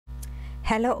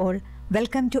Hello all,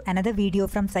 welcome to another video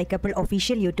from Psycouple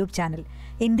official YouTube channel.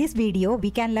 In this video, we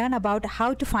can learn about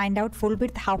how to find out full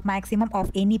width half maximum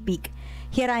of any peak.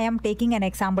 Here I am taking an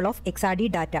example of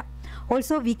XRD data.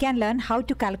 Also, we can learn how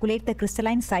to calculate the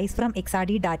crystalline size from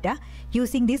XRD data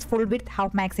using these full width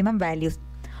half maximum values.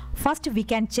 First, we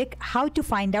can check how to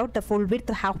find out the full width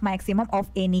half maximum of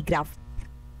any graph.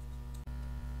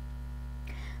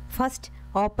 First,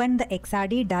 open the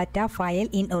XRD data file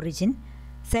in Origin.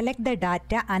 Select the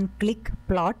data and click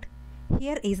plot.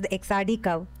 Here is the XRD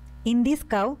curve. In this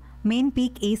curve, main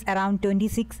peak is around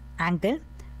 26 angle.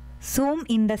 Zoom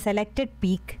in the selected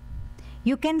peak.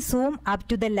 You can zoom up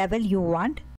to the level you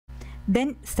want.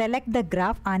 Then select the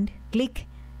graph and click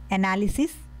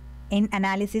Analysis. In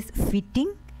Analysis,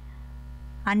 Fitting.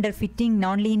 Under Fitting,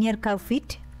 Nonlinear Curve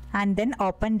Fit, and then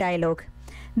Open Dialog.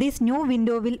 This new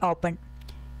window will open.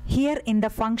 Here in the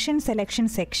Function Selection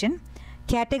section,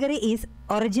 category is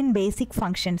Origin Basic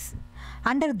Functions.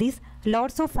 Under this,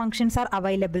 lots of functions are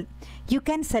available. You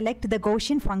can select the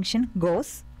Gaussian function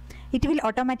Gauss. It will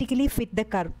automatically fit the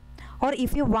curve. Or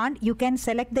if you want, you can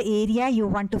select the area you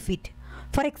want to fit.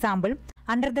 For example,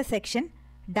 under the section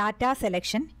Data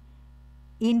Selection,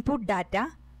 Input Data,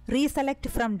 Reselect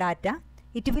from Data,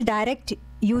 it will direct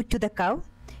you to the curve.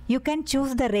 You can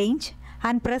choose the range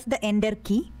and press the Enter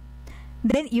key.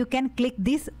 Then you can click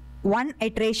this one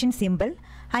iteration symbol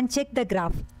and check the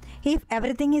graph. If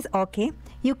everything is okay,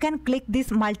 you can click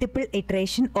this multiple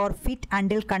iteration or fit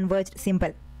until converged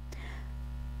symbol.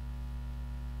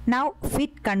 Now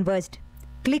fit converged.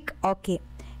 Click OK.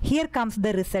 Here comes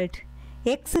the result.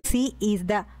 XC is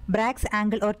the Bragg's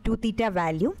angle or 2 theta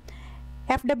value.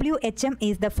 FWHM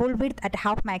is the full width at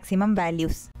half maximum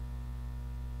values.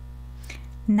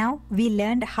 Now we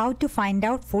learned how to find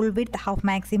out full width half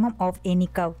maximum of any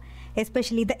curve,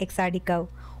 especially the XRD curve.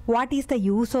 What is the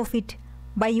use of it?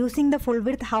 By using the full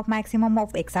width half maximum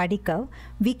of XRD curve,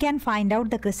 we can find out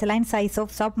the crystalline size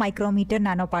of sub-micrometer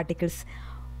nanoparticles.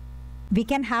 We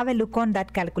can have a look on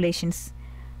that calculations.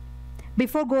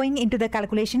 Before going into the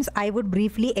calculations, I would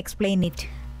briefly explain it.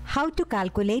 How to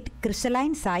calculate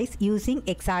crystalline size using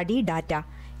XRD data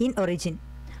in Origin.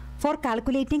 For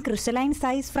calculating crystalline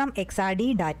size from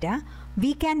XRD data,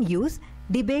 we can use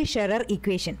Debye-Scherrer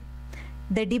equation.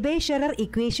 The Debye-Scherrer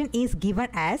equation is given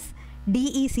as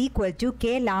D is equal to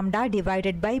K lambda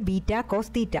divided by beta cos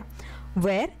theta,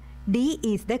 where D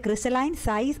is the crystalline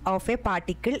size of a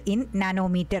particle in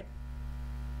nanometer.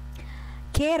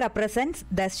 K represents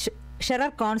the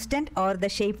Scherrer constant or the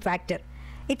shape factor.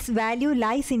 Its value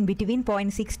lies in between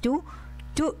 0.62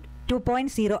 to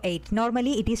 2.08.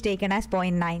 Normally it is taken as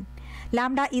 0.9.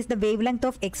 Lambda is the wavelength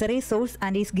of X-ray source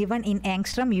and is given in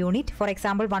angstrom unit, for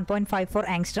example 1.54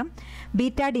 angstrom.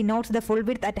 Beta denotes the full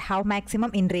width at half maximum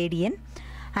in radian,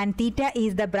 and theta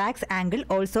is the Bragg's angle,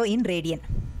 also in radian.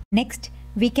 Next,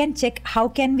 we can check how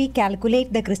can we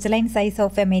calculate the crystalline size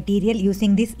of a material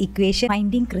using this equation.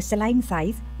 Finding crystalline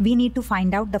size, we need to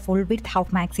find out the full width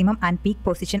half maximum and peak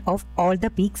position of all the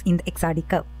peaks in the XRD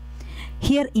curve.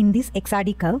 Here in this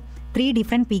XRD curve, 3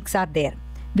 different peaks are there.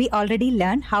 We already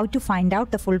learned how to find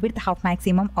out the full width half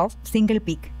maximum of single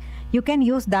peak. You can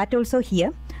use that also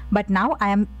here, but now I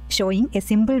am showing a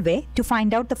simple way to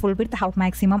find out the full width half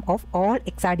maximum of all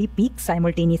XRD peaks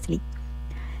simultaneously.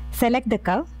 Select the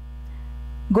curve,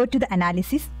 go to the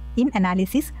analysis. In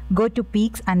analysis, go to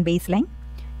peaks and baseline,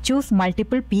 choose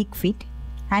multiple peak fit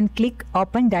and click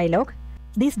open dialog.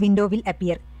 This window will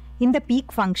appear. In the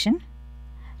peak function,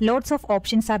 lots of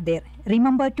options are there.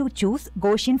 Remember to choose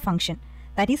Gaussian function,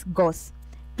 that is Gauss.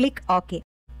 Click OK.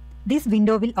 This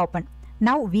window will open.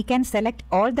 Now we can select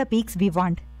all the peaks we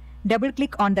want. Double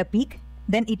click on the peak,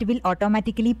 then it will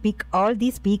automatically pick all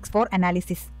these peaks for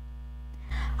analysis.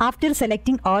 After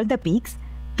selecting all the peaks,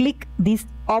 click this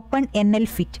Open NL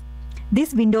Fit.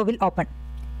 This window will open.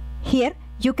 Here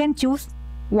you can choose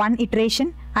one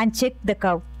iteration and check the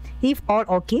curve. If all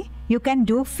OK, you can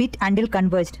do Fit until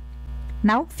converged.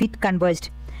 Now Fit converged.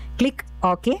 Click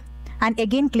OK and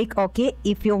again click OK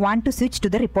if you want to switch to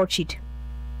the report sheet.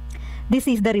 This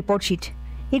is the report sheet.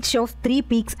 It shows 3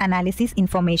 peaks analysis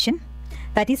information,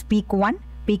 that is peak 1,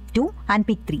 peak 2 and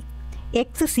peak 3.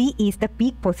 XC is the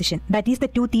peak position, that is the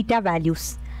 2 theta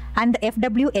values, and the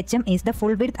FWHM is the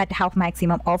full width at half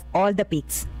maximum of all the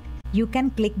peaks. You can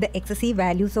click the XC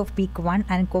values of peak 1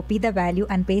 and copy the value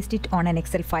and paste it on an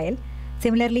Excel file.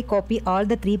 Similarly, copy all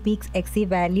the 3 peaks XC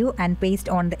value and paste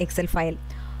on the Excel file.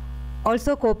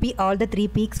 Also copy all the 3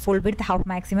 peaks full width half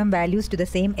maximum values to the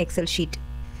same Excel sheet.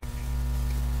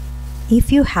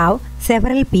 If you have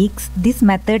several peaks, this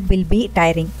method will be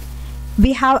tiring.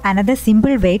 We have another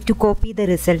simple way to copy the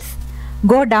results.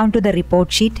 Go down to the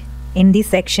report sheet, in this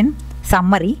section,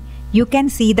 summary, you can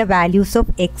see the values of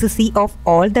XC of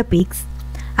all the peaks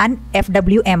and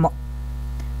FWHM.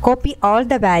 Copy all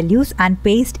the values and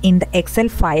paste in the Excel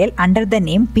file under the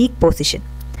name peak position.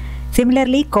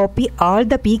 Similarly, copy all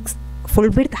the peaks full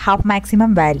width half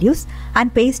maximum values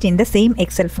and paste in the same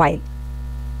Excel file.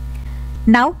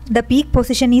 Now the peak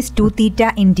position is 2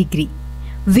 theta in degree.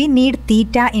 We need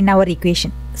theta in our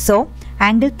equation. So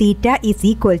angle theta is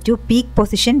equal to peak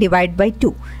position divided by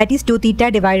 2. That is 2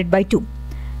 theta divided by 2.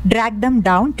 Drag them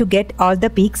down to get all the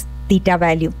peaks theta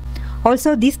value.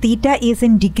 Also this theta is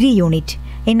in degree unit.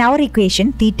 In our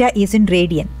equation theta is in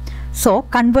radian. So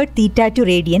convert theta to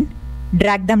radian.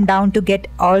 Drag them down to get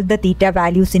all the theta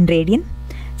values in radian.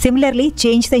 Similarly,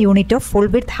 change the unit of full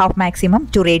width half maximum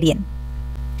to radian.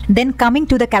 Then coming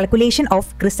to the calculation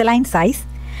of crystalline size,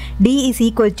 D is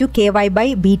equal to ky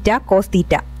by beta cos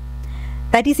theta.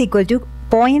 That is equal to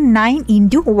 0.9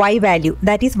 into Y value,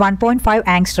 that is 1.5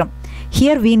 angstrom.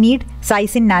 Here we need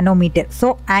size in nanometer.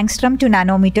 So angstrom to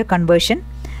nanometer conversion,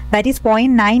 that is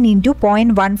 0.9 into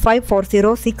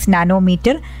 0.15406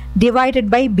 nanometer divided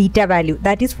by beta value,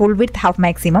 that is full width half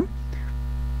maximum,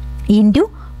 into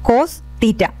cos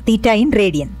theta, theta in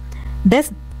radian.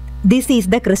 Thus this is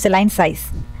the crystalline size.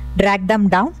 Drag them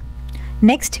down.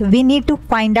 Next we need to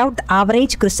find out the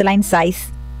average crystalline size.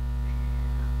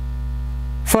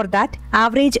 For that,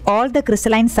 average all the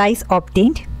crystalline size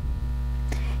obtained.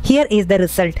 Here is the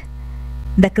result.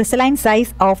 The crystalline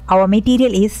size of our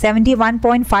material is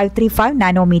 71.535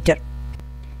 nanometer.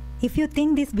 If you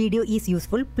think this video is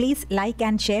useful, please like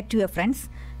and share to your friends.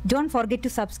 Don't forget to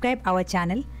subscribe our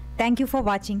channel. Thank you for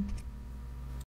watching.